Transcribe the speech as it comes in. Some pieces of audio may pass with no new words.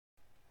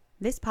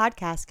This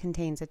podcast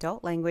contains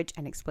adult language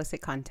and explicit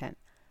content.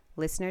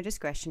 Listener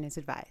discretion is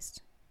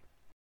advised.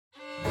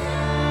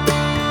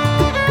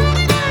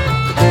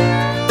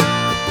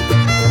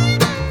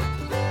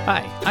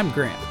 Hi, I'm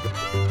Grant.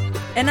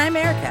 And I'm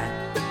Erica.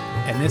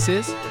 And this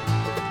is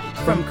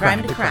From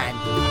Crime to Crime.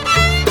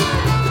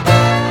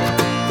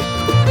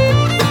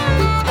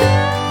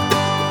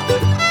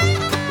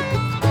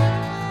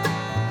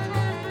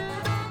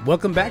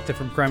 Welcome back to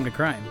From Crime to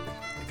Crime.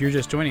 If you're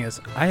just joining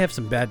us, I have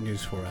some bad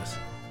news for us.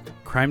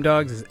 Crime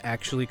Dogs is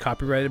actually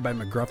copyrighted by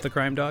McGruff the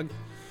Crime Dog,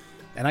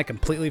 and I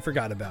completely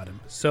forgot about him.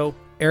 So,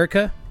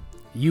 Erica,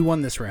 you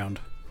won this round.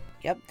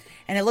 Yep.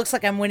 And it looks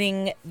like I'm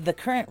winning the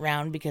current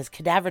round because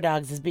Cadaver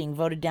Dogs is being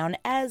voted down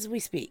as we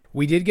speak.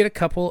 We did get a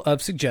couple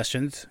of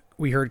suggestions.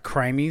 We heard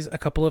Crimies a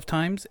couple of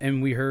times,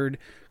 and we heard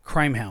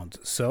Crime Hounds.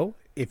 So,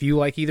 if you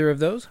like either of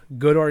those,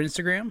 go to our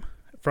Instagram,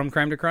 From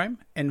Crime to Crime,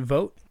 and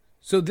vote.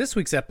 So this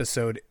week's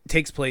episode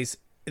takes place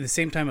at the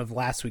same time of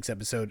last week's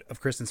episode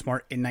of Kristen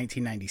Smart in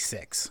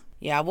 1996.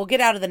 Yeah, we'll get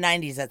out of the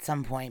 90s at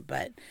some point,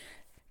 but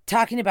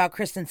talking about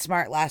Kristen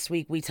Smart last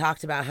week, we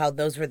talked about how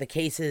those were the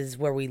cases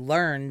where we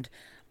learned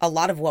a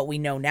lot of what we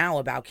know now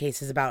about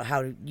cases, about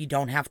how you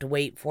don't have to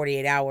wait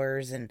 48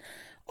 hours and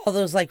all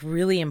those like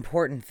really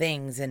important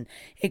things. And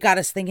it got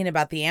us thinking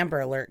about the Amber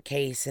Alert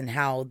case and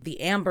how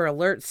the Amber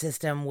Alert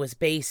system was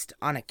based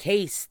on a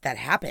case that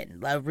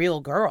happened, a real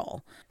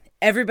girl.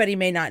 Everybody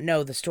may not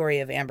know the story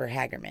of Amber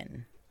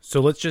Hagerman. So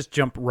let's just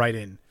jump right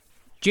in.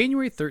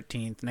 January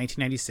 13th,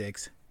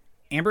 1996,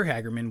 Amber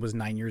Hagerman was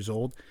 9 years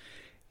old.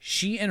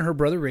 She and her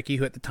brother Ricky,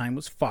 who at the time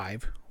was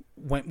 5,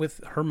 went with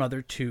her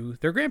mother to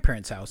their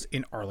grandparents' house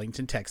in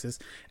Arlington, Texas.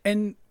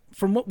 And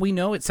from what we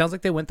know, it sounds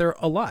like they went there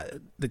a lot.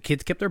 The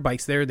kids kept their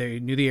bikes there. They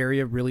knew the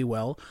area really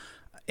well.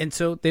 And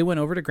so they went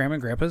over to Grandma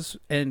and Grandpa's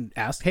and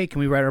asked, hey, can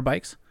we ride our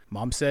bikes?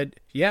 Mom said,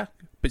 yeah,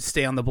 but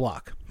stay on the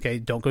block. Okay,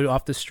 don't go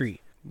off the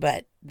street.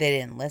 But they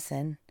didn't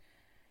listen.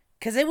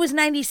 Because it was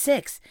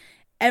 96.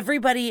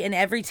 Everybody in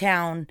every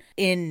town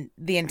in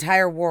the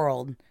entire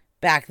world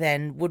back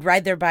then would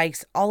ride their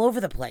bikes all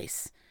over the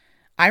place.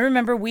 I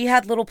remember we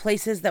had little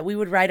places that we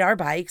would ride our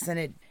bikes, and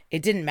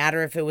it didn't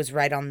matter if it was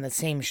right on the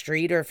same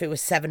street or if it was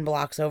 7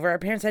 blocks over. Our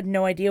parents had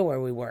no idea where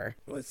we were.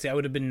 Let's see, I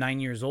would have been 9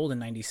 years old in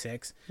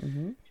 96.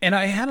 Mm-hmm. And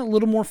I had a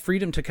little more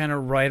freedom to kind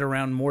of ride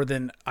around more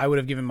than I would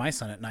have given my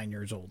son at 9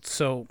 years old.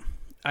 So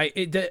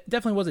it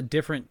definitely was a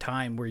different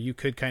time where you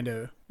could kind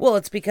of... Well,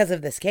 it's because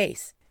of this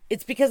case.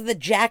 It's because the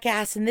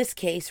jackass in this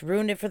case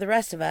ruined it for the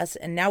rest of us,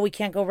 and now we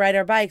can't go ride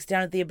our bikes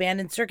down at the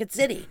abandoned Circuit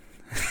City.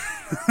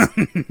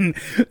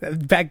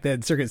 Back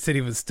then, Circuit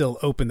City was still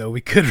open, though. We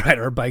could ride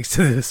our bikes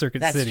to the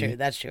Circuit City.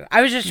 That's true.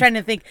 I was just trying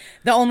to think,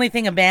 the only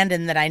thing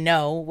abandoned that I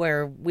know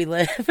where we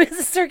live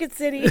is Circuit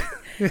City.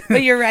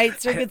 But you're right,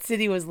 Circuit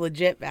City was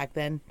legit back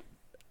then.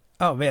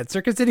 Oh, man,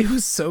 Circuit City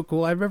was so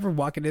cool. I remember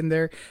walking in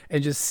there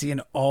and just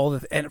seeing all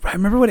the... And I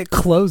remember when it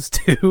closed,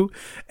 too,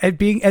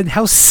 and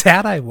how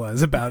sad I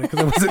was about it because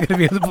I wasn't going to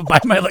be able to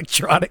buy my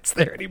electronics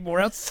there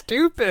anymore. How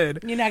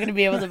stupid. You're not going to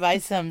be able to buy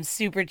some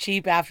super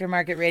cheap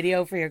aftermarket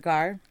radio for your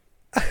car?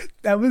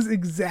 That was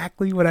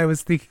exactly what I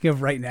was thinking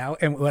of right now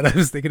and what I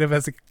was thinking of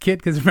as a kid,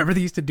 because remember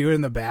they used to do it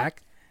in the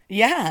back?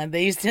 Yeah,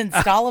 they used to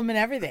install them and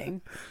everything.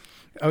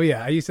 Oh,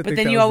 yeah, I used to think But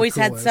then that you was always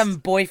the had coolest. some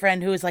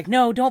boyfriend who was like,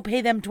 no, don't pay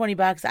them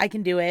 $20. I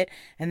can do it.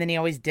 And then he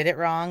always did it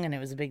wrong, and it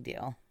was a big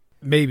deal.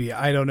 Maybe.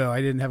 I don't know.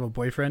 I didn't have a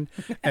boyfriend,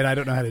 and I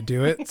don't know how to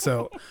do it,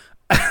 so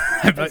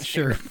I'm not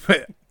sure.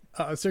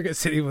 But Circuit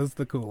City was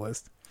the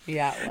coolest.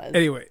 Yeah, it was.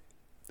 Anyway,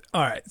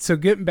 all right, so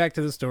getting back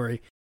to the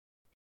story.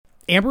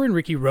 Amber and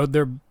Ricky rode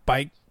their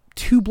bike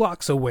 2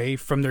 blocks away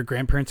from their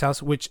grandparents'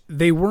 house, which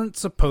they weren't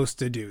supposed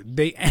to do.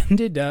 They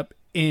ended up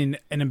in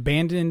an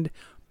abandoned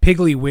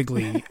Piggly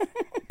Wiggly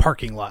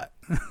parking lot.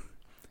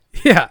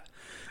 Yeah,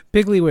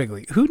 Piggly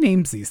Wiggly. Who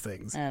names these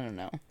things? I don't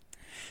know.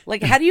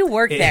 Like, how do you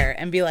work there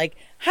and be like,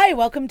 hi,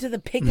 welcome to the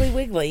Piggly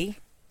Wiggly?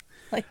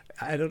 Like,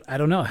 I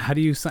don't know. How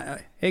do you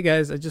sign? Hey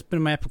guys, I just put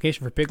in my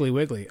application for Piggly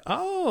Wiggly.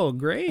 Oh,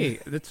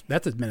 great.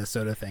 That's a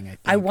Minnesota thing, I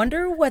think. I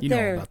wonder what you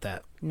their... know about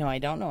that. No, I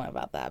don't know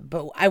about that.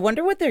 But I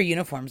wonder what their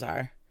uniforms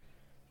are.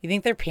 You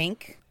think they're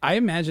pink? I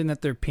imagine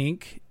that they're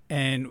pink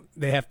and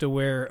they have to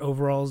wear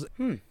overalls.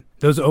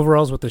 Those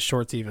overalls with the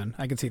shorts even.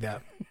 I can see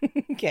that.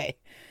 Okay.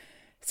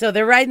 So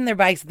they're riding their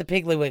bikes at the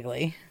Piggly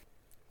Wiggly.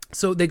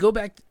 So they go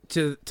back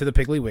to the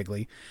Piggly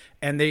Wiggly,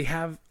 and they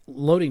have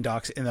loading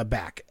docks in the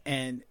back.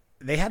 And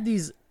they had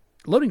these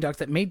loading docks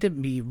that made to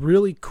be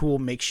really cool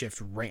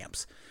makeshift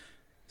ramps.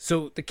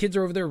 So the kids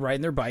are over there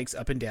riding their bikes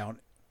up and down.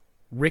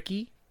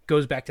 Ricky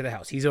goes back to the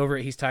house. He's over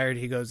it. He's tired.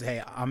 He goes,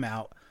 hey, I'm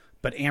out.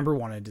 But Amber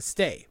wanted to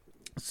stay.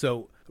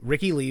 So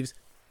Ricky leaves.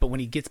 But when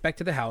he gets back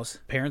to the house,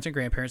 parents and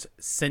grandparents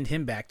send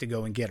him back to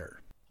go and get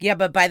her. Yeah,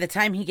 but by the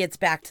time he gets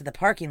back to the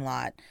parking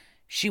lot,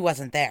 she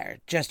wasn't there.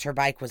 Just her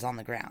bike was on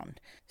the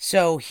ground.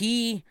 So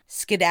he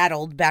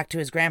skedaddled back to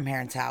his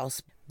grandparents'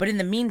 house. But in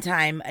the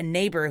meantime, a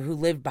neighbor who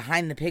lived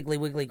behind the Piggly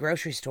Wiggly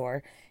grocery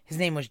store, his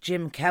name was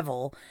Jim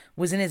Kevill,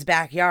 was in his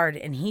backyard,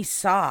 and he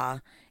saw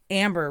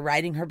Amber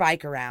riding her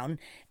bike around,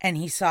 and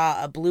he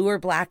saw a blue or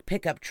black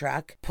pickup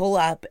truck pull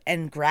up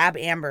and grab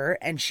Amber,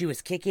 and she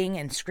was kicking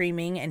and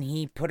screaming, and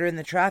he put her in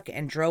the truck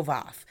and drove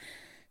off.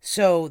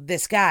 So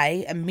this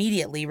guy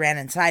immediately ran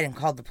inside and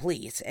called the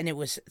police, and it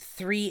was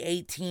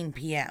 3:18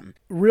 p.m.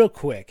 Real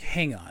quick,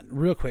 hang on,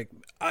 real quick.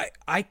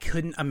 I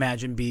couldn't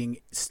imagine being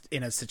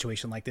in a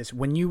situation like this.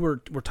 When you were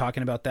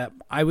talking about that,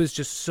 I was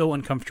just so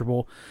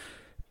uncomfortable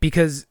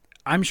because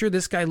I'm sure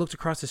this guy looked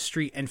across the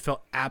street and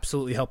felt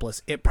absolutely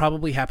helpless. It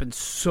probably happened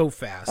so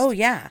fast. Oh,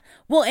 yeah.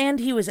 Well, and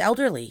he was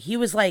elderly. He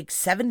was like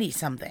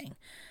 70-something.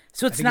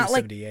 So it's not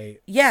like...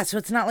 78. Yeah, so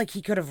it's not like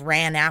he could have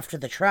ran after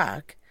the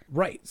truck.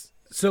 Right.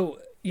 So,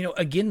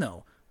 again,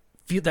 though,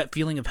 feel that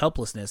feeling of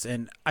helplessness.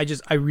 And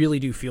I really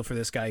do feel for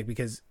this guy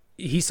because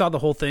he saw the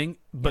whole thing,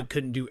 but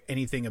couldn't do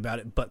anything about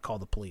it but call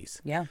the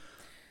police. Yeah.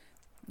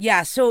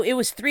 Yeah, so it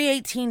was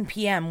 3:18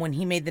 p.m. when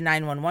he made the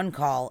 911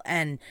 call,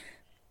 and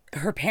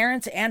her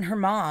parents and her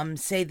mom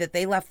say that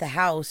they left the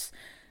house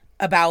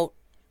about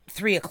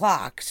 3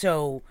 o'clock.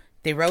 So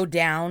they rode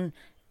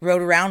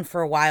around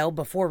for a while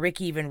before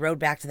Ricky even rode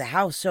back to the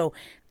house. So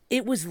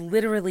it was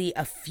literally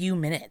a few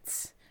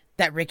minutes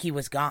that Ricky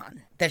was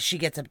gone, that she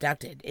gets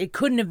abducted. It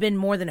couldn't have been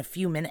more than a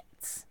few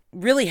minutes.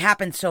 Really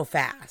happened so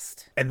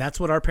fast. And that's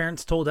what our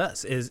parents told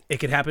us, is it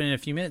could happen in a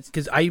few minutes.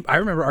 Because I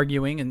remember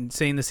arguing and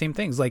saying the same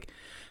things, like,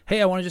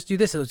 hey, I want to just do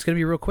this. It's going to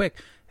be real quick.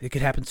 It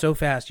could happen so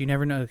fast. You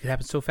never know. It could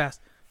happen so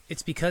fast.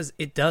 It's because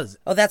it does.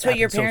 Oh, that's what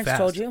your parents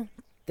told you?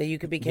 That you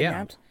could be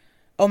kidnapped? Yeah.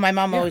 Oh, my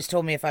mom always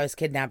told me if I was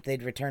kidnapped,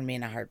 they'd return me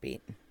in a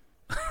heartbeat.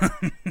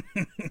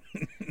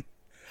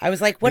 I was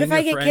like, what if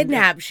I get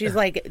kidnapped? She's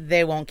like,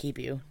 they won't keep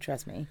you.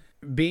 Trust me.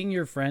 Being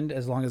your friend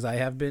as long as I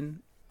have been,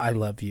 I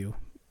love you.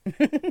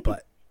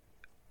 But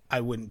I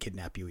wouldn't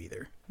kidnap you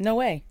either. No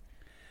way.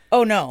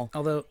 Oh, no.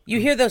 Although you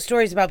hear those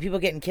stories about people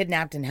getting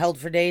kidnapped and held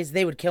for days,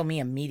 they would kill me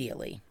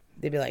immediately.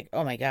 They'd be like,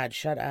 oh, my God,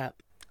 shut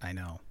up. I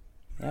know.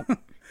 Yep.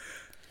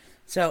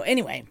 So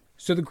anyway.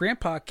 So the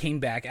grandpa came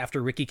back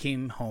after Ricky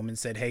came home and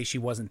said, hey, she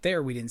wasn't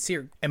there. We didn't see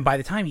her. And by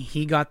the time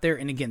he got there,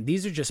 and again,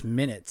 these are just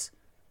minutes,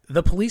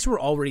 the police were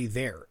already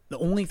there. The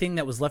only thing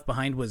that was left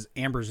behind was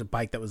Amber's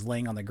bike that was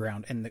laying on the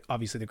ground. And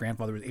obviously the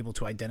grandfather was able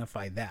to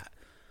identify that.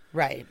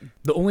 Right.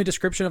 The only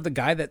description of the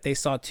guy that they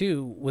saw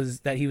too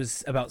was that he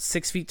was about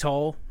 6 feet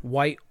tall,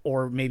 white,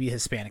 or maybe a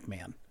Hispanic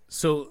man.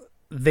 So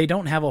they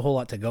don't have a whole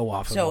lot to go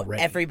off of already.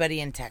 So everybody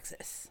in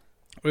Texas.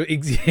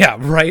 Yeah,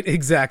 right,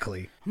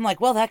 exactly. I'm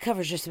like, well, that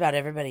covers just about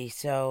everybody,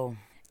 so...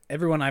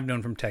 Everyone I've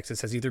known from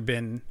Texas has either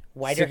been...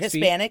 White or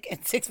Hispanic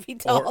and 6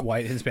 feet tall. Or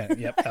white, Hispanic,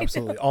 yep,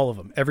 absolutely. All of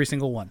them, every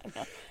single one.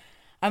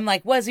 I'm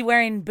like, was he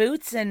wearing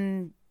boots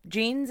and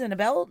jeans and a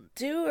belt,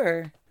 too,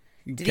 or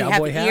did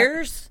Cowboy he have hat?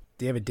 ears?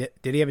 Did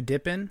he have a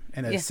dip in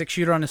and a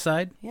 6-shooter on his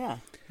side? Yeah.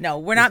 No,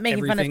 we're not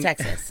making fun of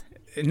Texas.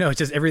 No, it's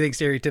just everything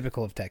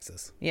stereotypical of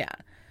Texas. Yeah.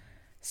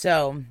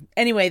 So,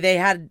 anyway, they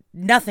had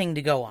nothing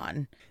to go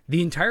on.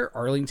 The entire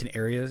Arlington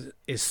area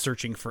is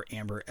searching for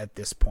Amber at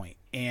this point.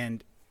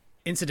 And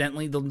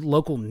incidentally, the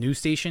local news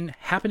station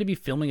happened to be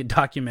filming a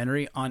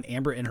documentary on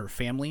Amber and her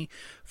family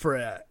for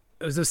it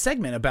was a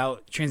segment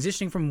about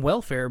transitioning from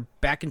welfare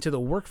back into the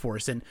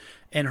workforce. And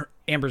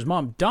Amber's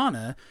mom,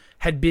 Donna,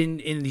 had been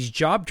in these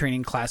job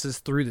training classes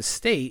through the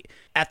state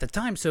at the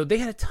time. So they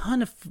had a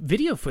ton of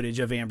video footage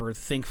of Amber,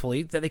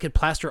 thankfully, that they could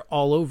plaster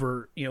all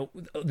over, the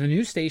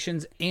news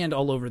stations and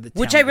all over the town.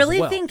 Which I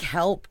really think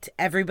helped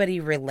everybody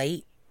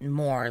relate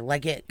more.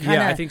 Like it kind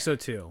of... Yeah, I think so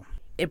too.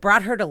 It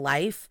brought her to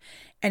life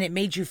and it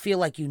made you feel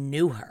like you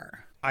knew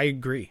her. I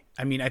agree.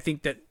 I mean, I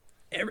think that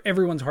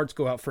everyone's hearts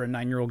go out for a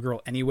 9-year-old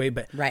girl anyway,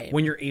 but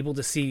when you're able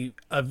to see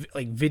a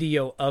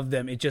video of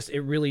them, it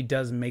really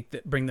does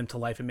bring them to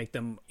life and make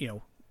them,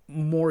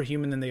 more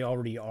human than they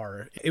already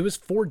are. It was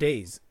 4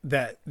 days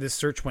that this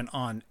search went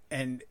on,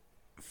 and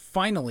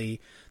finally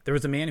there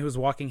was a man who was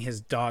walking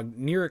his dog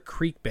near a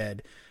creek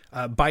bed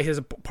by his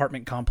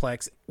apartment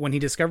complex when he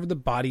discovered the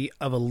body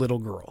of a little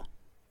girl.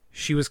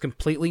 She was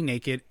completely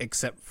naked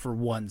except for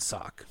one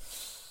sock.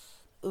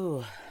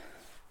 Ooh.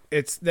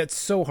 That's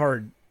so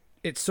hard.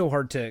 It's so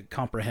hard to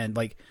comprehend.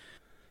 Like,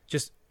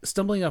 just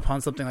stumbling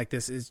upon something like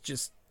this is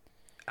just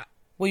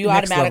well, you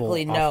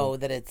automatically know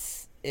that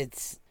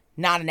it's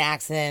not an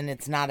accident.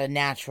 It's not a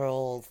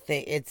natural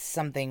thing. It's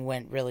something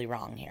went really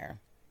wrong here.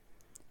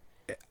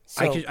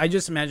 So, I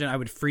just imagine I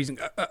would freeze and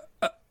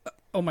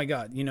oh my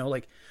God,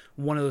 like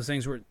one of those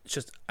things where it's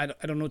just I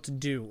don't know what to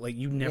do. Like,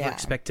 you never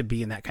expect to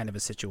be in that kind of a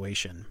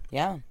situation.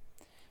 Yeah.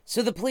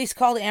 So the police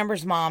called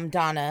Amber's mom,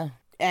 Donna,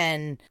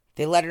 and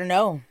they let her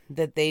know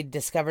that they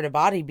discovered a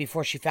body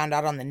before she found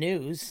out on the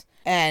news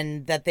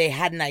and that they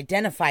hadn't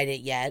identified it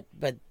yet.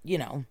 But,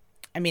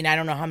 I mean, I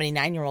don't know how many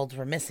 9-year-olds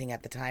were missing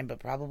at the time, but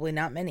probably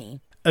not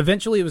many.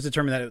 Eventually, it was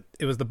determined that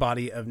it was the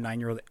body of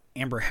 9-year-old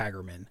Amber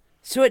Hagerman.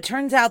 So it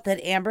turns out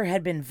that Amber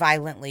had been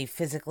violently,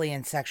 physically,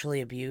 and sexually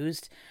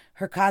abused.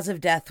 Her cause of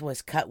death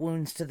was cut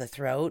wounds to the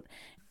throat.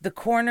 The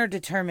coroner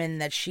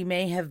determined that she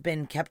may have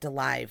been kept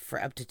alive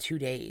for up to 2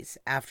 days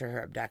after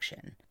her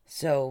abduction.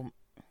 So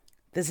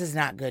this is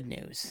not good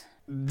news.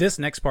 This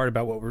next part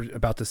about what we're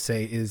about to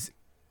say is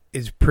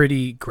is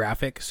pretty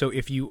graphic. So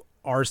if you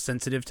are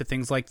sensitive to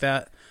things like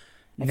that,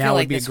 I now feel would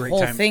like be a this great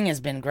whole time. thing has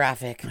been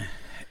graphic.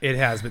 It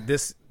has, but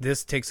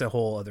this takes a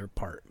whole other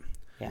part.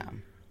 Yeah.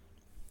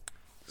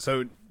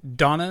 So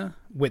Donna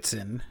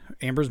Whitson,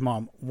 Amber's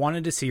mom,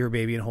 wanted to see her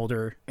baby and hold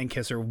her and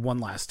kiss her one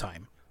last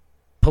time.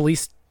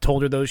 Police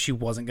told her, though, she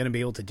wasn't going to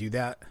be able to do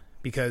that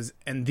because,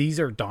 and these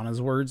are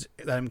Donna's words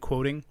that I'm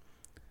quoting,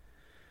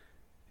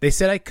 they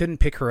said I couldn't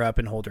pick her up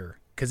and hold her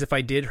because if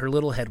I did, her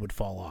little head would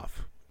fall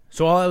off.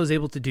 So all I was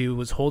able to do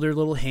was hold her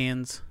little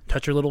hands,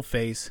 touch her little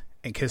face,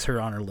 and kiss her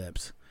on her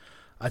lips.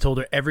 I told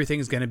her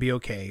everything's going to be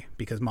okay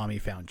because mommy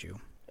found you.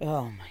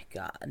 Oh, my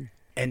God.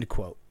 End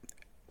quote.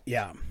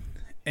 Yeah.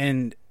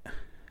 And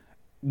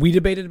we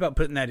debated about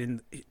putting that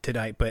in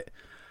tonight, but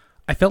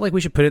I felt like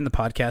we should put it in the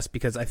podcast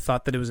because I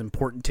thought that it was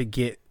important to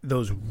get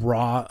those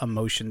raw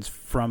emotions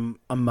from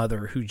a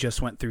mother who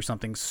just went through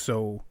something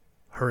so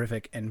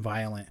horrific and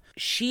violent.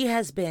 She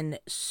has been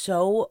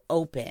so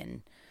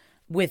open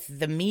with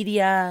the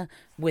media,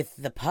 with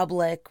the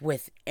public,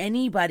 with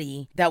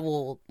anybody that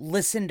will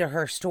listen to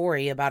her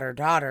story about her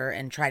daughter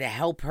and try to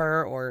help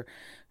her, or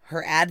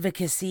her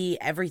advocacy,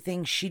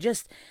 everything.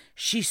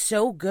 She's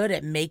so good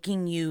at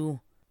making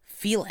you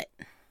feel it.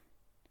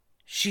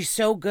 She's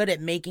so good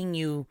at making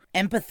you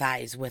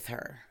empathize with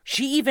her.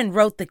 She even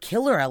wrote the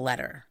killer a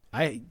letter.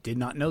 I did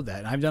not know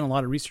that. I've done a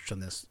lot of research on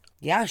this.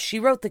 Yeah, she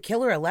wrote the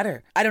killer a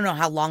letter. I don't know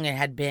how long it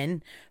had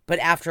been, but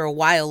after a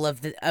while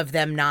of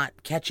them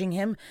not catching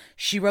him,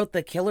 she wrote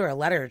the killer a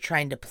letter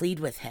trying to plead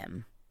with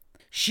him.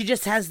 She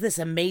just has this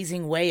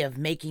amazing way of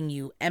making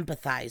you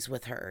empathize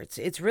with her.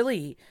 It's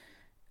really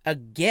a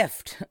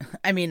gift.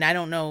 I mean, I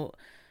don't know.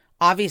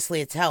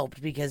 Obviously, it's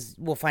helped because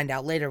we'll find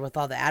out later with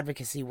all the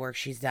advocacy work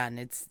she's done.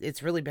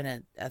 It's really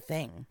been a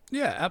thing.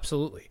 Yeah,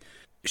 absolutely.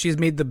 She's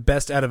made the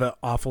best out of an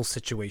awful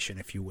situation,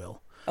 if you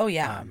will. Oh,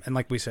 yeah. And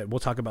like we said, we'll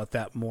talk about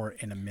that more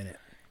in a minute.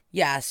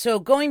 Yeah, so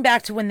going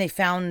back to when they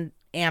found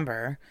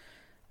Amber,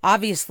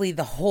 obviously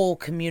the whole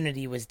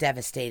community was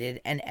devastated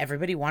and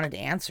everybody wanted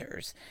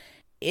answers.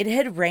 It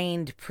had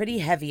rained pretty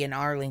heavy in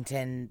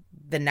Arlington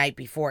the night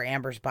before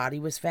Amber's body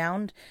was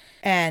found,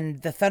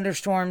 and the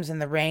thunderstorms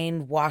and the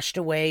rain washed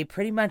away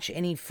pretty much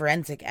any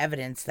forensic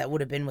evidence that would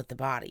have been with the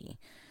body.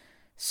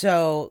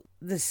 So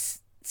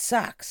this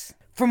sucks.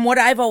 From what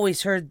I've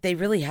always heard, they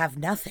really have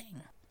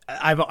nothing.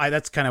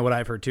 That's kind of what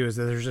I've heard too, is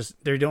that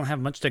they don't have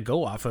much to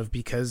go off of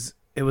because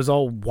it was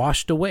all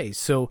washed away.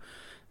 So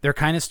they're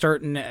kind of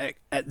starting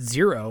at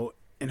zero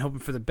and hoping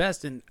for the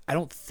best. And I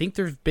don't think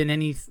there's been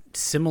any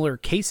similar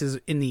cases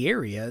in the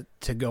area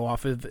to go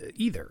off of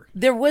either.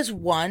 There was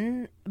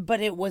one,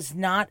 but it was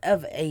not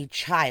of a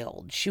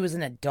child. She was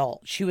an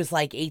adult. She was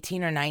like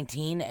 18 or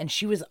 19, and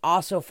she was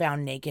also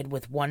found naked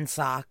with one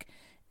sock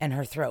and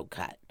her throat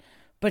cut.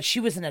 But she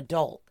was an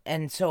adult,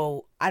 and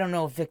so I don't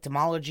know if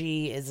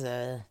victimology is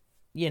a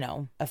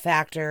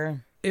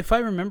factor. If I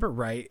remember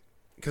right,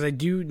 because I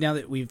do, now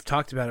that we've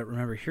talked about it,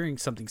 remember hearing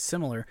something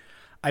similar.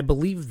 I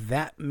believe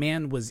that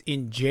man was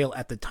in jail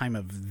at the time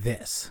of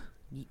this.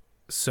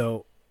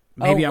 So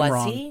maybe I'm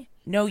wrong. Was he?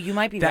 No, you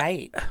might be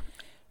right.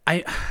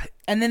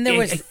 And then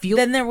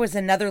there was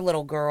another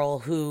little girl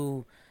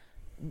who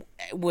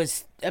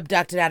was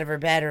abducted out of her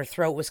bed. Her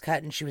throat was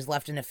cut, and she was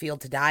left in a field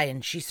to die,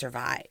 and she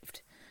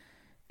survived.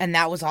 And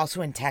that was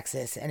also in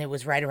Texas, and it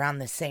was right around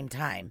the same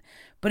time.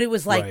 But it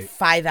was like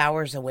 5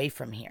 hours away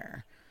from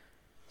here.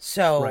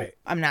 So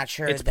I'm not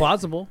sure. It's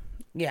plausible.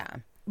 Yeah.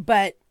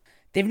 But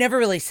they've never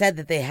really said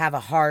that they have a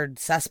hard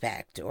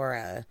suspect or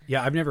a...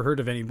 Yeah, I've never heard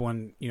of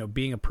anyone,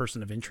 being a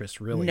person of interest,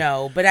 really.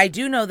 No, but I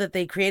do know that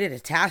they created a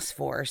task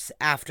force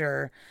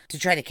to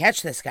try to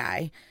catch this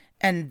guy.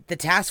 And the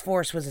task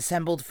force was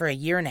assembled for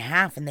 1.5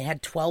 years, and they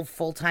had 12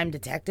 full-time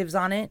detectives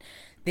on it.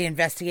 They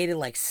investigated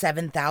like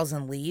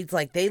 7,000 leads.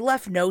 Like, they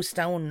left no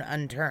stone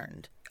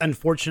unturned.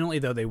 Unfortunately,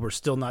 though, they were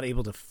still not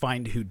able to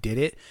find who did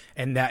it.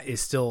 And that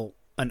is still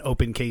an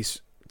open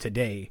case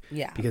today.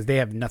 Yeah. Because they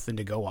have nothing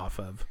to go off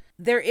of.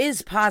 There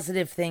is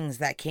positive things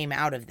that came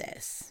out of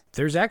this.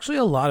 There's actually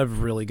a lot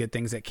of really good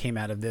things that came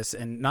out of this.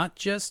 And not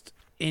just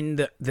in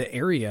the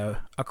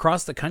area,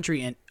 across the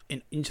country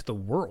and into the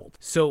world.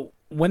 So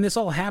when this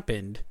all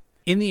happened,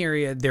 in the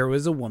area, there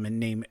was a woman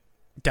named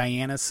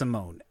Diana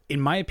Simone. In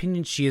my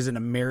opinion, she is an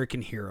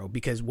American hero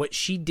because what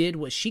she did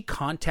was she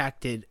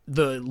contacted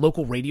the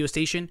local radio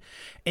station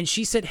and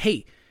she said,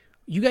 hey,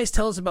 you guys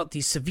tell us about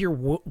these severe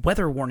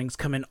weather warnings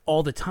coming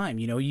all the time.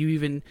 You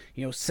even,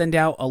 send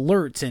out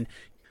alerts, and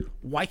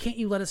why can't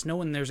you let us know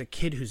when there's a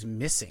kid who's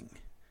missing?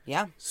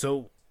 Yeah.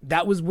 So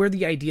that was where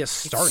the idea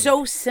started. It's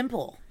so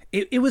simple.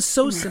 It was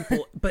so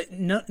simple, but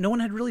no one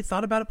had really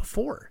thought about it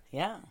before.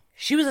 Yeah.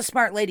 She was a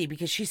smart lady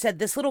because she said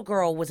this little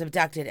girl was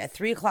abducted at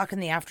 3:00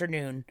 in the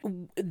afternoon.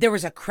 There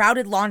was a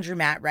crowded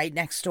laundromat right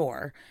next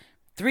door,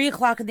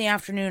 3:00 in the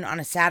afternoon on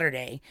a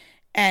Saturday,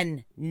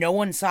 and no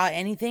one saw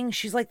anything.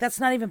 She's like, that's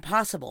not even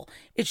possible.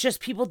 It's just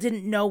people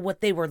didn't know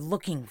what they were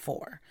looking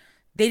for.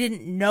 They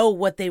didn't know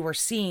what they were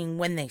seeing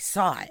when they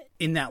saw it.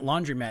 In that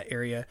laundromat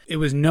area, it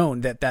was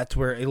known that that's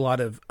where a lot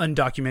of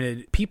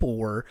undocumented people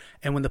were.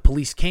 And when the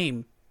police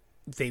came,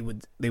 they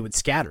would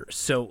scatter.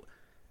 So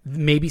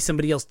maybe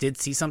somebody else did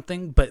see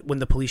something, but when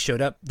the police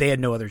showed up, they had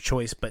no other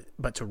choice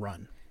but to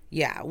run.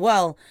 Yeah,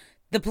 well,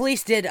 the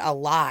police did a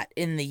lot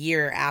in the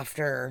year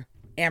after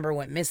Amber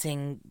went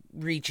missing,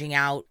 reaching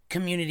out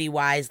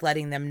community-wise,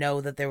 letting them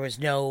know that there was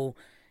no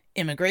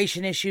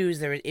immigration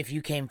issues. If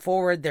you came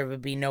forward, there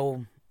would be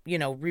no,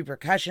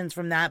 repercussions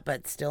from that,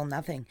 but still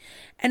nothing.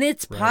 And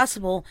it's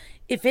possible,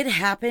 if it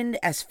happened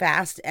as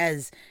fast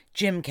as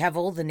Jim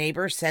Kevill, the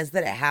neighbor, says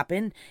that it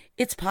happened,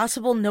 it's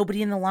possible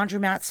nobody in the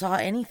laundromat saw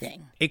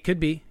anything. It could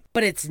be.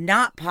 But it's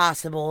not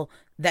possible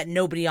that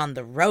nobody on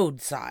the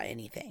road saw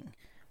anything,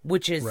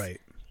 which is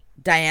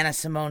Diana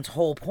Simone's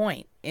whole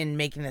point in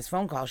making this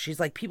phone call. She's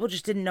like, people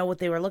just didn't know what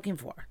they were looking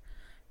for.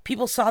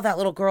 People saw that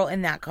little girl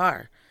in that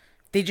car.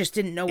 They just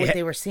didn't know what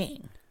they were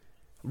seeing.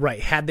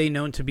 Right. Had they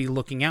known to be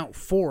looking out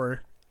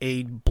for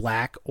a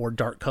black or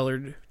dark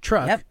colored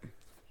truck,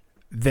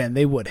 then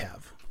they would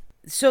have.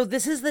 So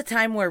this is the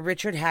time where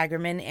Richard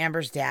Hagerman,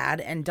 Amber's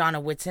dad, and Donna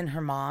Whitson,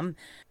 her mom,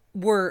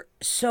 were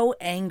so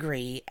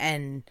angry,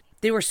 and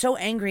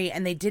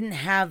they didn't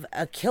have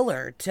a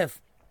killer to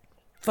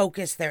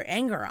focus their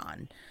anger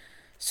on.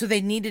 So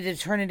they needed to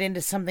turn it into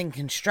something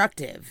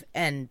constructive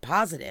and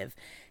positive.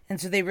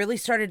 And so they really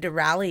started to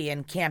rally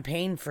and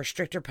campaign for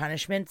stricter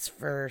punishments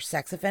for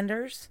sex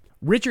offenders.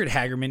 Richard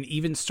Hagerman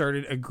even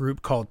started a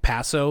group called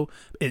PASO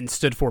and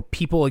stood for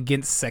People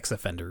Against Sex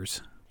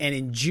Offenders. And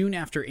in June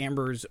after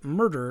Amber's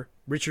murder,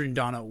 Richard and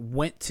Donna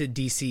went to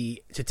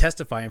D.C. to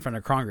testify in front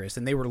of Congress,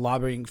 and they were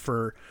lobbying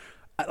for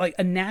like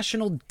a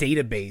national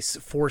database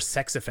for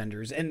sex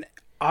offenders. And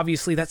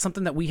obviously that's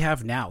something that we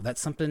have now.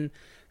 That's something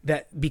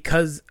that,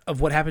 because of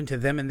what happened to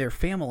them and their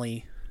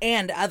family.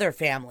 And other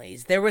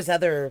families. There was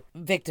other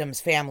victims'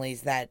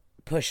 families that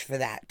pushed for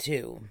that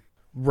too.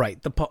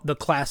 Right. The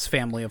Class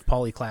family of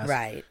Polyclass.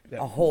 Right.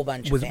 A whole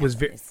bunch of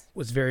families.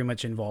 Was very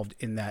much involved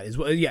in that as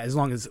well. Yeah, as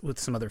long as with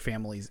some other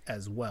families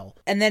as well.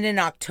 And then in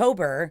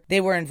October,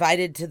 they were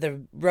invited to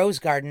the Rose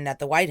Garden at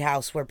the White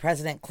House where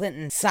President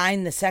Clinton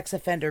signed the sex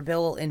offender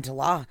bill into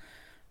law,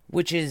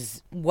 which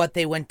is what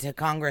they went to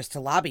Congress to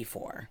lobby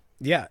for.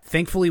 Yeah,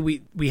 thankfully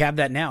we have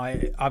that now.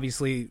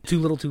 Obviously, too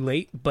little, too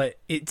late, but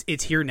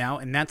it's here now,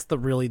 and that's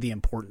really the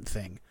important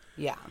thing.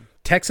 Yeah.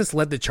 Texas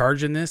led the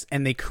charge in this,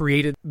 and they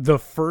created the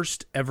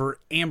first ever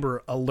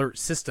Amber Alert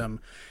system.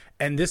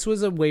 And this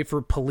was a way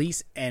for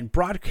police and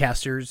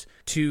broadcasters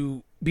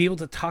to be able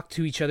to talk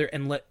to each other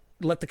and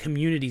let the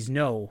communities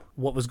know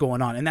what was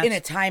going on. And that's in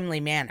a timely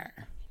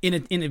manner.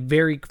 In a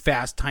very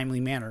fast, timely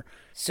manner.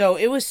 So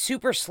it was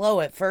super slow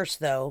at first,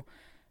 though.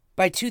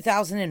 By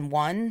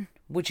 2001,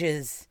 which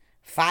is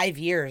 5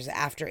 years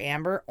after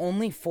Amber,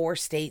 only 4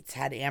 states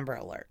had Amber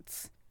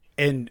Alerts.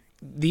 And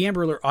the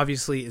Amber Alert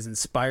obviously is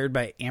inspired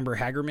by Amber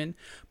Hagerman,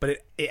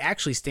 but it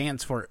actually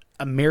stands for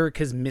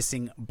America's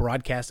Missing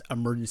Broadcast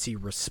Emergency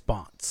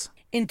Response.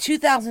 In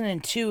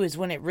 2002 is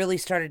when it really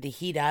started to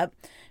heat up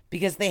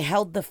because they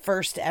held the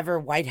first ever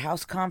White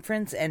House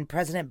conference, and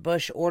President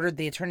Bush ordered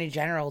the Attorney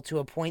General to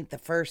appoint the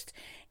first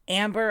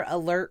Amber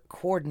Alert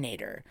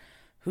coordinator,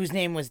 whose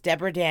name was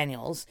Deborah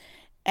Daniels.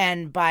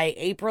 And by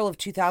April of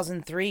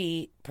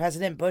 2003,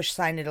 President Bush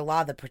signed into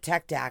law the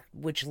PROTECT Act,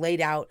 which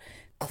laid out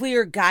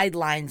clear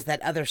guidelines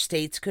that other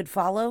states could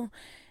follow.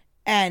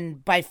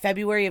 And by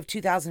February of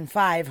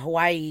 2005,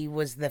 Hawaii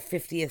was the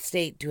 50th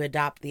state to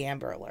adopt the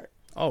Amber Alert.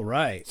 All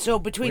right. So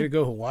between Way to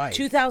go, Hawaii.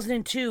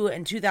 2002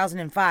 and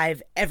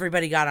 2005,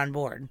 everybody got on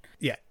board.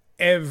 Yeah,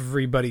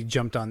 everybody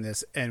jumped on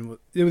this, and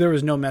there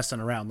was no messing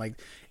around. Like,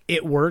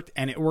 it worked,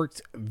 and it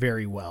worked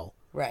very well.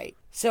 Right.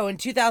 So in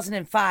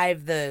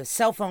 2005, the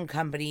cell phone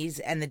companies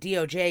and the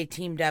DOJ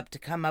teamed up to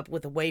come up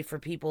with a way for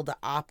people to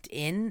opt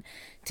in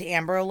to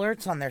Amber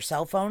Alerts on their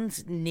cell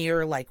phones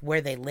near like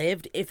where they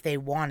lived if they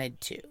wanted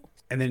to.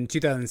 And then in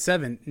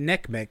 2007,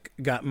 NCMEC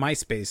got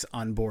MySpace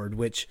on board,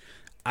 which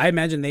I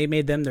imagine they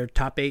made them their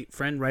top 8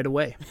 friend right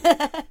away.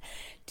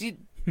 Dude,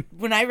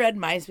 when I read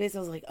MySpace, I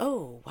was like,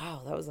 oh,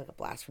 wow, that was like a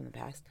blast from the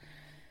past.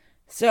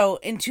 So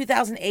in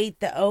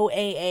 2008, the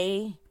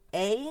OAA,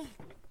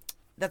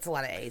 that's a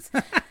lot of A's.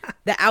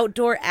 The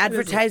Outdoor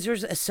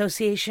Advertisers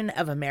Association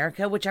of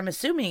America, which I'm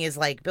assuming is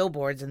like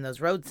billboards and those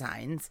road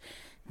signs,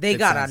 they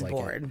got on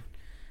board.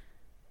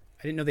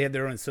 I didn't know they had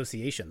their own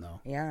association, though.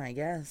 Yeah, I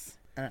guess.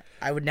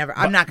 I would never.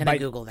 I'm not going to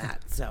Google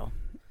that. So.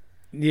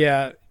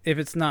 Yeah, if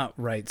it's not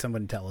right,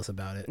 someone tell us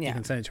about it. Yeah. You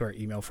can send it to our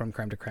email from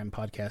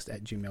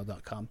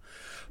crimetocrimepodcast@gmail.com.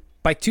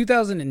 By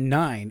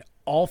 2009,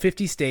 all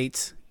 50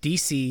 states,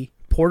 D.C.,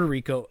 Puerto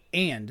Rico,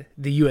 and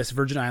the U.S.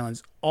 Virgin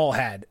Islands all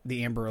had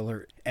the Amber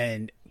Alert.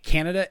 And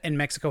Canada and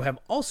Mexico have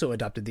also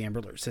adopted the Amber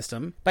Alert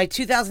system. By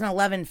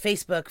 2011,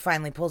 Facebook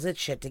finally pulls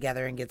its shit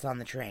together and gets on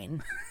the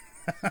train.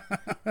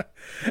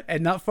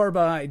 And not far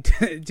behind,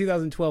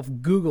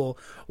 2012, Google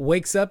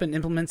wakes up and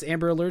implements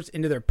Amber Alerts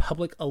into their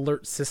public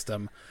alert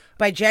system.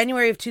 By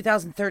January of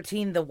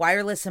 2013, the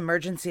wireless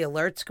emergency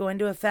alerts go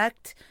into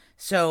effect.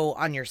 So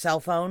on your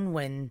cell phone,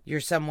 when you're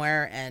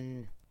somewhere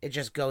and it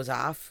just goes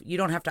off. You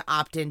don't have to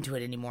opt into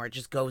it anymore. It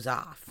just goes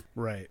off.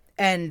 Right.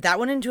 And that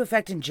went into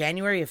effect in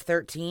January of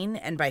 13,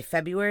 and by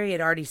February,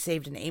 it already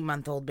saved an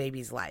 8-month-old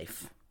baby's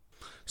life.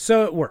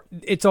 So it worked.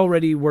 It's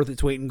already worth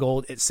its weight in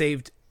gold. It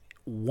saved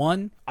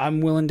one. I'm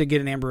willing to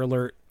get an Amber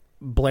Alert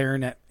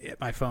blaring at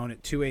my phone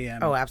at 2 a.m.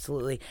 Oh,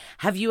 absolutely.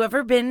 Have you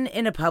ever been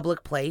in a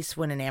public place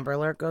when an Amber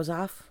Alert goes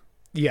off?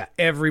 Yeah,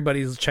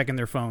 everybody's checking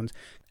their phones.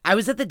 I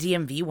was at the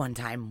DMV one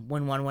time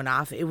when one went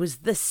off. It was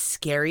the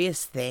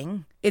scariest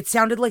thing. It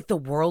sounded like the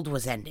world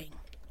was ending.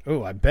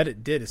 Oh, I bet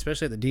it did,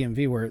 especially at the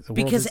DMV where the world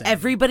Because is ending.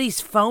 everybody's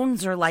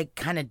phones are like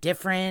kind of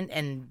different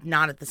and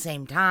not at the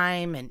same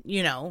time. And,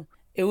 you know,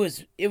 it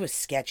was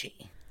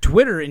sketchy.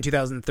 Twitter in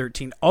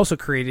 2013 also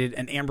created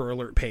an Amber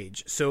Alert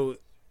page. So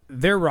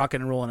they're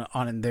rocking and rolling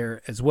on in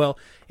there as well.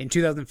 In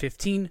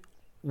 2015,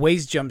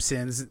 Waze jumps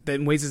in.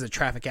 Then Waze is a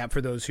traffic app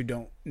for those who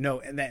don't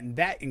know. And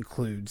that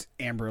includes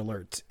Amber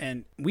Alerts.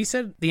 And we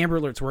said the Amber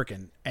Alert's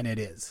working, and it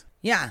is.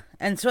 Yeah.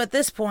 And so at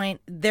this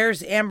point,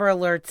 there's Amber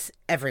Alerts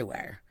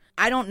everywhere.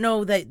 I don't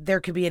know that there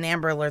could be an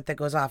Amber Alert that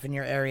goes off in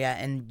your area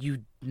and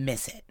you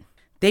miss it.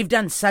 They've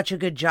done such a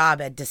good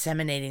job at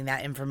disseminating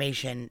that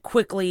information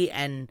quickly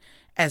and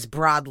as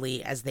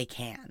broadly as they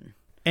can.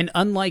 And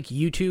unlike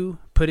U2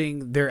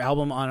 putting their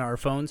album on our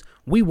phones,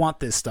 we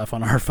want this stuff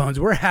on our phones.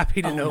 We're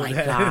happy to know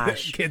that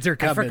gosh. kids are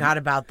coming. I forgot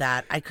about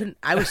that.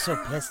 I was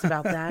so pissed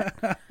about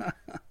that.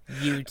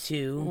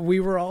 U2.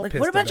 We were all like,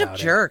 pissed what a bunch of about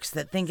it. jerks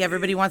that think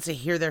everybody wants to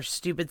hear their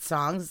stupid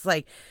songs. It's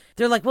like,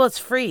 they're like, well, it's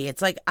free.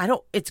 It's like,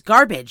 it's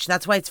garbage.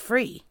 That's why it's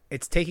free.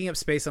 It's taking up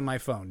space on my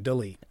phone.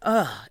 Delete.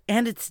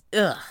 And it's,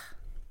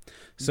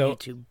 So,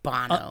 YouTube,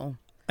 Bono.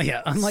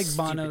 Yeah, unlike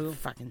Stupid Bono.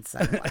 fucking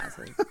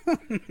sunglasses.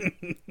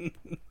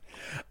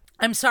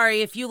 I'm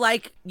sorry if you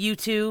like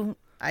U2.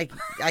 I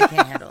can't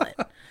handle it.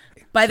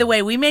 By the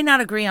way, we may not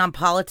agree on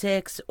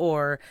politics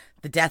or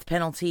the death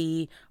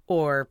penalty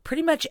or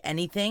pretty much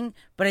anything,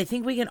 but I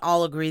think we can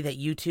all agree that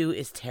U2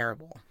 is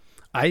terrible.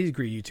 I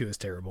agree U2 is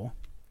terrible.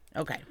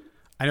 Okay.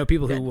 I know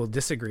people who will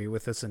disagree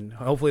with us, and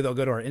hopefully they'll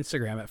go to our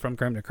Instagram at From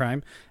Crime to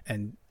Crime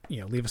and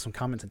leave us some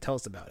comments and tell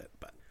us about it.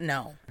 But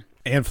No.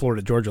 and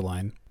Florida Georgia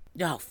line.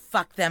 Oh,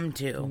 fuck them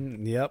too.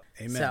 Yep.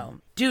 Amen. So,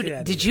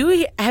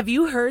 dude, have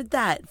you heard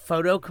that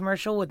photo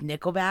commercial with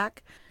Nickelback?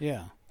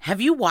 Yeah.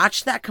 Have you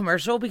watched that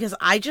commercial? Because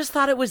I just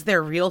thought it was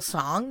their real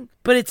song,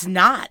 but it's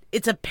not.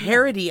 It's a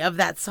parody of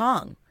that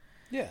song.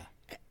 Yeah.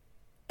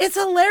 It's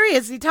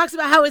hilarious. He talks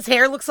about how his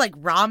hair looks like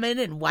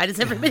ramen and why does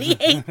everybody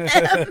hate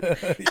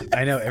them?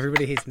 I know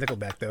everybody hates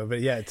Nickelback though, but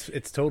yeah,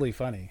 it's totally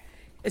funny.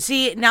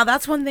 See, now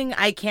that's one thing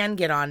I can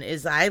get on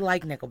is I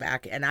like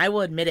Nickelback, and I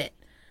will admit it.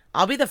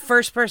 I'll be the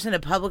first person to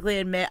publicly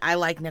admit I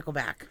like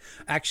Nickelback.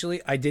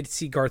 Actually, I did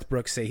see Garth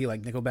Brooks say he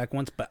liked Nickelback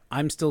once, but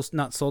I'm still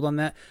not sold on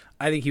that.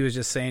 I think he was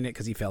just saying it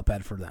because he felt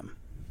bad for them.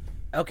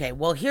 Okay,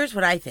 well, here's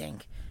what I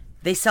think.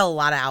 They sell a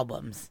lot of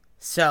albums,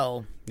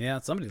 so... Yeah,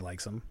 somebody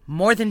likes them.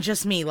 More than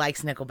just me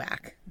likes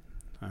Nickelback.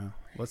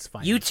 Let's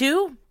find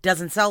U2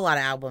 doesn't sell a lot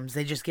of albums.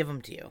 They just give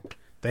them to you.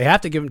 They have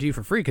to give them to you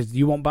for free because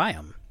you won't buy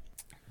them.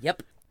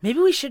 Yep. Maybe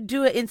we should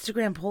do an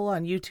Instagram poll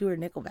on U2 or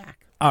Nickelback.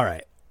 All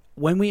right.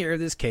 When we air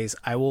this case,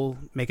 I will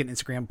make an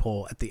Instagram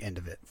poll at the end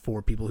of it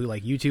for people who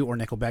like U2 or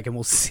Nickelback, and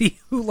we'll see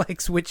who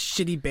likes which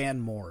shitty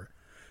band more.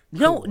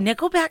 No, Cool.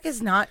 Nickelback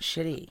is not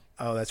shitty.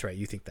 Oh, that's right.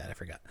 You think that. I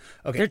forgot.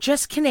 Okay. They're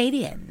just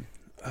Canadian.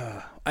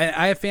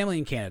 I have family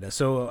in Canada,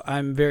 so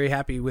I'm very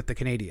happy with the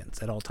Canadians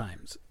at all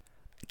times.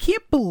 I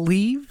can't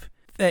believe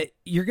that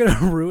you're going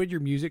to ruin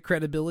your music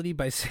credibility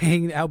by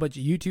saying how much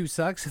U2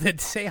 sucks and then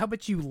say how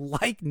much you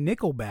like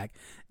Nickelback.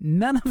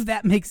 None of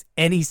that makes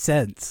any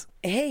sense.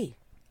 Hey,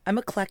 I'm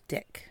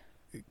eclectic.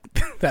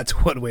 That's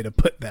one way to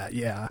put that,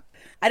 yeah.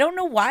 I don't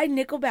know why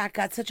Nickelback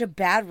got such a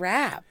bad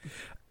rap.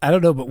 I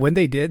don't know, but when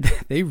they did,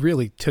 they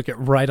really took it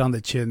right on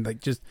the chin.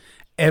 Like, just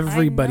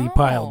everybody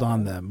piled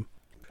on them.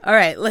 All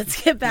right,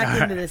 let's get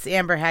back into this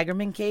Amber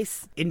Hagerman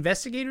case.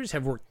 Investigators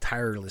have worked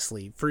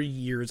tirelessly for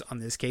years on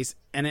this case,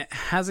 and it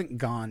hasn't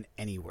gone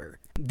anywhere.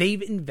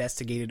 They've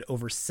investigated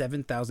over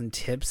 7,000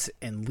 tips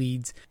and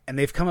leads, and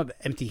they've come up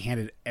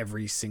empty-handed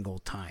every single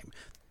time.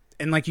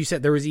 And like you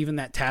said, there was even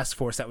that task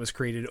force that was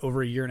created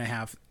over a year and a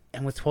half,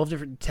 and with 12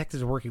 different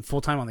detectives working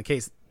full-time on the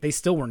case, they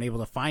still weren't able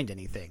to find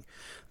anything.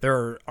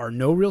 There are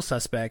no real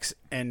suspects,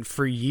 and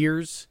for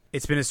years,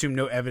 it's been assumed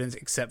no evidence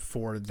except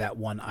for that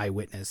one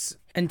eyewitness.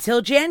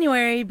 Until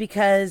January,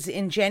 because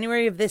in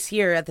January of this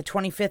year, at the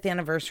 25th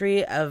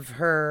anniversary of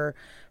her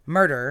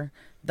murder,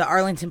 the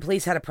Arlington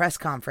police had a press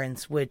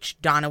conference,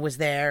 which Donna was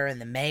there,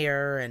 and the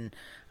mayor, and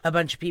a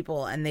bunch of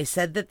people, and they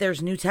said that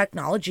there's new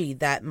technology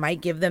that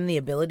might give them the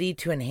ability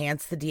to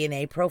enhance the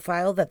DNA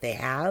profile that they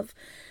have.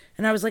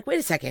 And I was like, wait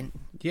a second.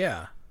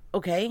 Yeah.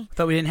 Okay. I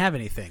thought we didn't have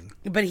anything.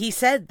 But he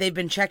said they've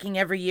been checking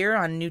every year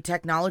on new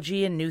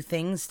technology and new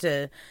things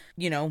to,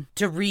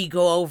 to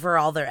re-go over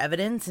all their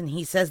evidence. And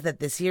he says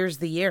that this year's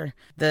the year.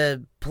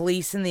 The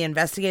police and the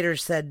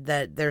investigators said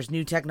that there's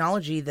new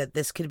technology, that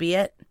this could be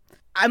it.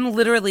 I'm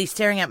literally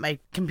staring at my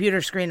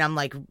computer screen. I'm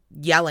like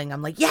yelling.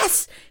 I'm like,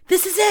 yes,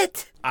 this is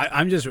it.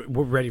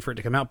 We're ready for it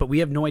to come out, but we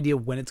have no idea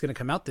when it's going to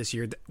come out this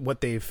year,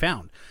 what they've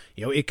found.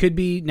 It could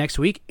be next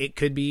week. It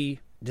could be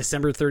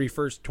December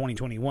 31st,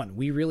 2021.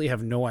 We really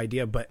have no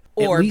idea, but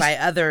or by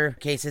other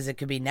cases, it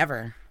could be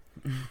never.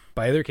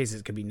 By other cases,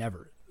 it could be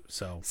never.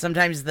 So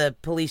sometimes the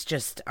police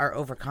just are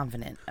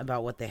overconfident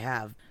about what they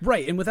have.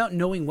 Right, and without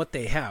knowing what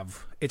they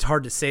have, it's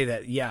hard to say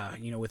that,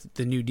 with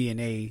the new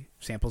DNA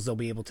samples, they'll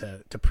be able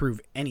to prove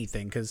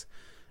anything because,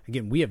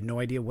 again, we have no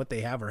idea what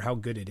they have or how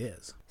good it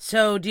is.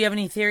 So do you have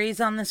any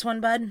theories on this one,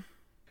 bud?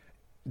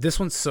 This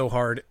one's so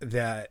hard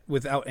that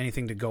without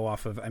anything to go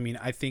off of,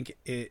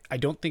 I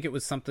don't think it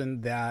was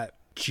something that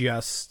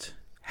just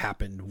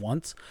happened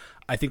once.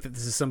 I think that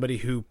this is somebody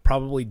who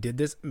probably did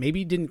this,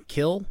 maybe didn't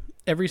kill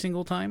every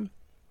single time,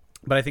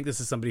 but I think this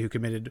is somebody who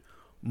committed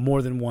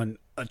more than one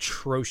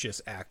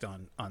atrocious act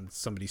on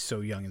somebody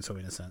so young and so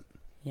innocent.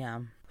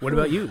 Yeah. What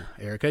about you,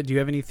 Erica? Do you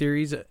have any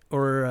theories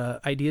or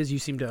ideas? You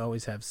seem to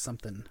always have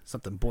something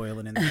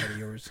boiling in the head of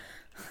yours.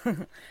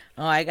 Oh,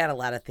 I got a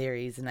lot of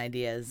theories and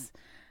ideas.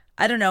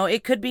 I don't know.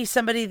 It could be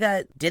somebody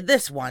that did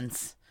this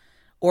once,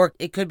 or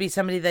it could be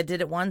somebody that did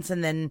it once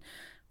and then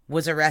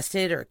was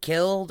arrested or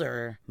killed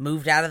or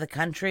moved out of the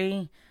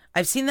country.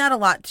 I've seen that a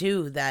lot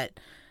too, that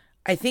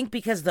I think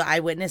because the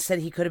eyewitness said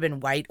he could have been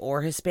white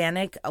or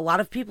Hispanic, a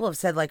lot of people have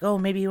said like, oh,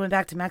 maybe he went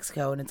back to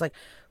Mexico. And it's like,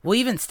 well,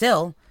 even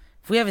still,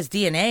 if we have his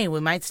DNA, we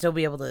might still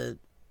be able to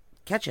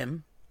catch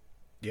him.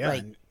 Yeah.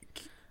 Like,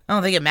 I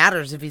don't think it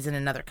matters if he's in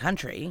another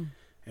country.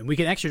 And we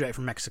can extradite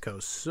from Mexico,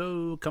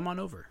 so come on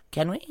over.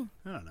 Can we?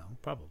 I don't know,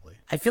 probably.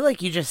 I feel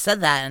like you just said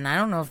that, and I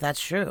don't know if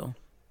that's true.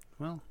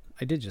 Well,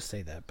 I did just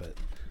say that, but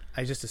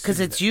I just assumed because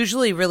it's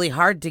usually really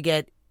hard to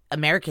get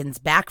Americans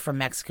back from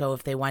Mexico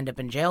if they wind up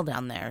in jail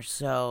down there.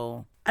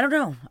 So I don't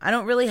know. I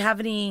don't really have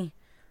any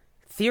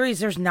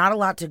theories. There's not a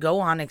lot to go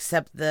on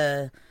except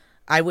the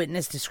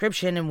eyewitness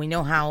description, and we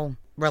know how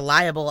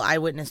reliable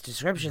eyewitness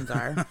descriptions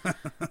are.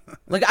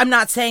 Like, I'm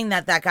not saying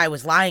that guy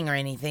was lying or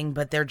anything,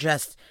 but they're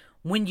just,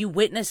 when you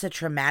witness a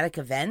traumatic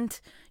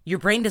event, your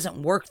brain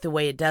doesn't work the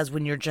way it does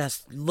when you're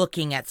just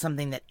looking at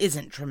something that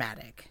isn't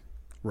traumatic.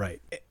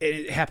 Right.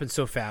 It happens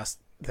so fast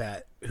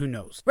that who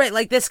knows? Right.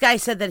 Like this guy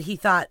said that he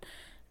thought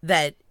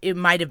that it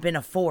might have been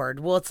a Ford.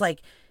 Well, it's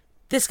like,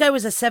 this guy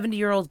was a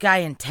 70-year-old guy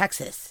in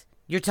Texas.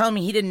 You're telling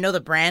me he didn't know the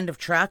brand of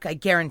truck? I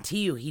guarantee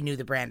you he knew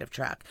the brand of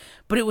truck.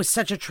 But it was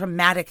such a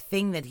traumatic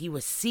thing that he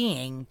was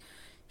seeing,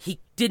 he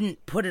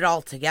didn't put it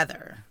all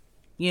together,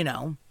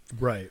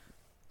 Right.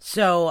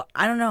 So,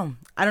 I don't know.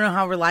 I don't know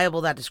how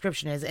reliable that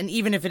description is. And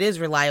even if it is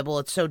reliable,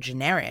 it's so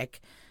generic.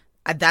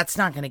 That's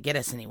not going to get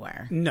us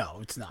anywhere. No,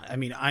 it's not. I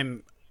mean,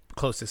 I'm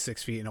close to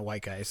 6 feet and a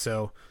white guy.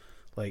 So,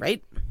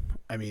 right?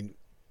 I mean,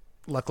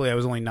 luckily I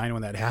was only 9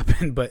 when that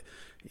happened. But,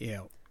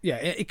 yeah,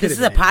 it could. This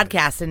is a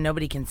podcast and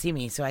nobody can see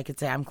me. So I could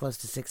say I'm close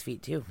to 6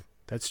 feet too.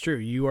 That's true.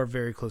 You are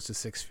very close to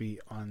 6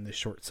 feet on the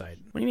short side.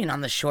 What do you mean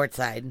on the short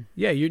side?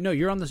 Yeah,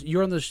 you're on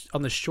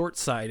the short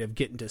side of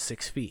getting to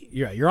 6 feet.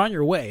 You're on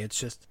your way. It's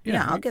just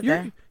I'll get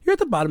there. You're at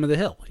the bottom of the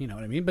hill. You know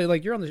what I mean? But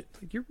like you're on the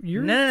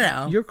you're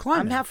no. You're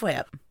climbing. I'm halfway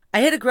up. I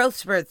hit a growth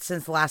spurt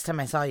since the last time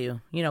I saw you.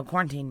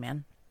 Quarantine,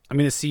 man. I'm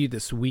gonna see you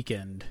this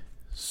weekend.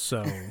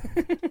 So,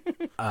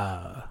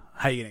 how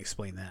are you gonna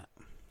explain that?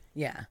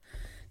 Yeah.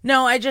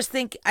 No, I just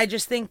think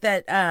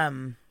that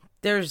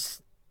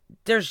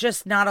there's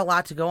just not a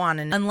lot to go on.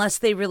 And unless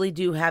they really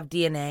do have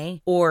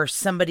DNA or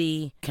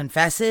somebody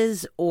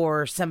confesses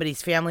or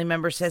somebody's family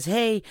member says,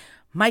 hey,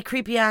 my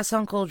creepy ass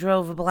uncle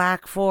drove a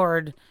black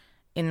Ford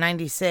in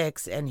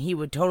 96 and he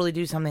would totally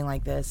do something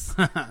like this.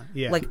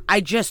 Yeah. Like,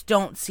 I just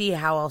don't see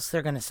how else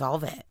they're going to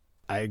solve it.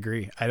 I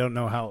agree. I don't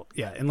know how,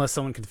 unless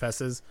someone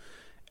confesses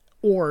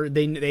or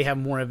they have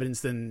more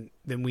evidence than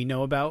we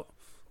know about.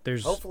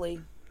 There's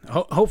hopefully.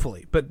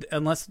 Hopefully. But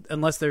unless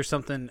there's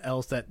something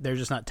else that they're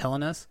just not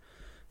telling us,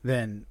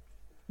 then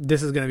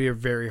this is going to be a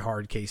very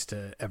hard case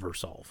to ever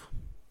solve.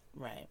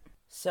 Right.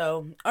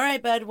 So, all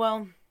right, bud.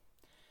 Well,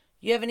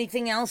 you have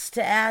anything else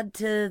to add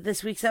to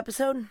this week's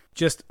episode?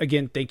 Just,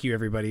 again, thank you,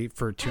 everybody,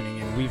 for tuning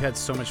in. We've had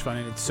so much fun,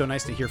 and it's so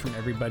nice to hear from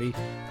everybody.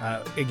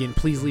 Again,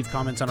 please leave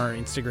comments on our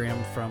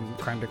Instagram from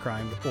Crime to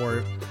Crime,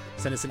 or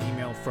send us an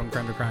email from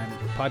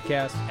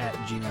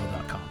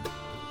crimetocrimepodcast@gmail.com.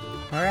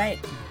 All right.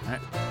 I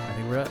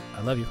think we're up.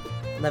 I love you.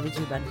 Love you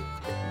too, bud.